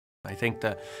I think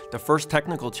the first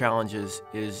technical challenge is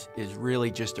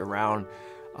really just around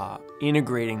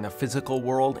integrating the physical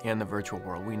world and the virtual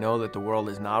world. We know that the world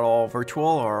is not all virtual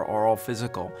or all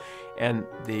physical. And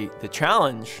the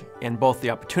challenge and both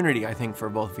the opportunity, I think, for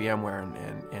both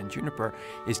VMware and Juniper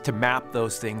is to map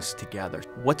those things together.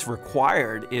 What's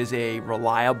required is a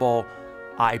reliable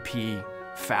IP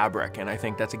fabric, and I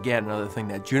think that's, again, another thing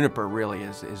that Juniper really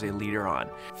is a leader on.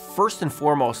 First and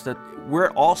foremost, that where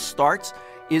it all starts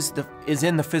is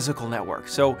in the physical network.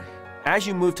 So as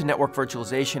you move to network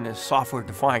virtualization as software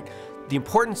defined, the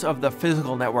importance of the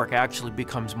physical network actually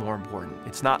becomes more important.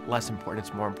 It's not less important,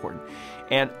 it's more important.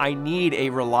 And I need a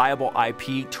reliable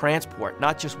IP transport,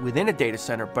 not just within a data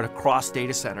center, but across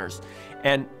data centers.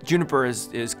 And Juniper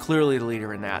is clearly the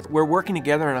leader in that. We're working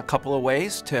together in a couple of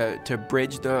ways to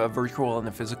bridge the virtual and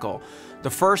the physical. The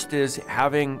first is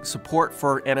having support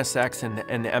for NSX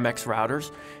and the MX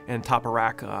routers and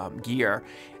top-of-rack gear.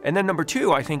 And then number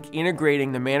two, I think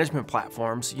integrating the management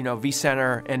platforms,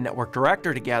 vCenter and Network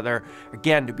Director together,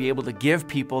 again, to be able to give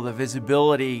people the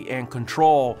visibility and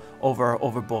control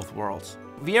over both worlds.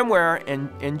 VMware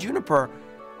and Juniper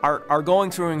are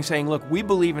going through and saying, look, we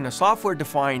believe in a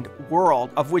software-defined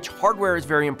world of which hardware is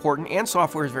very important and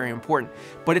software is very important,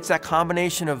 but it's that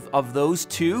combination of those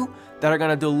two that are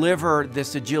going to deliver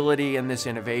this agility and this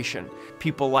innovation.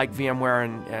 People like VMware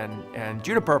and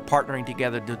Juniper are partnering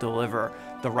together to deliver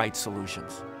the right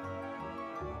solutions.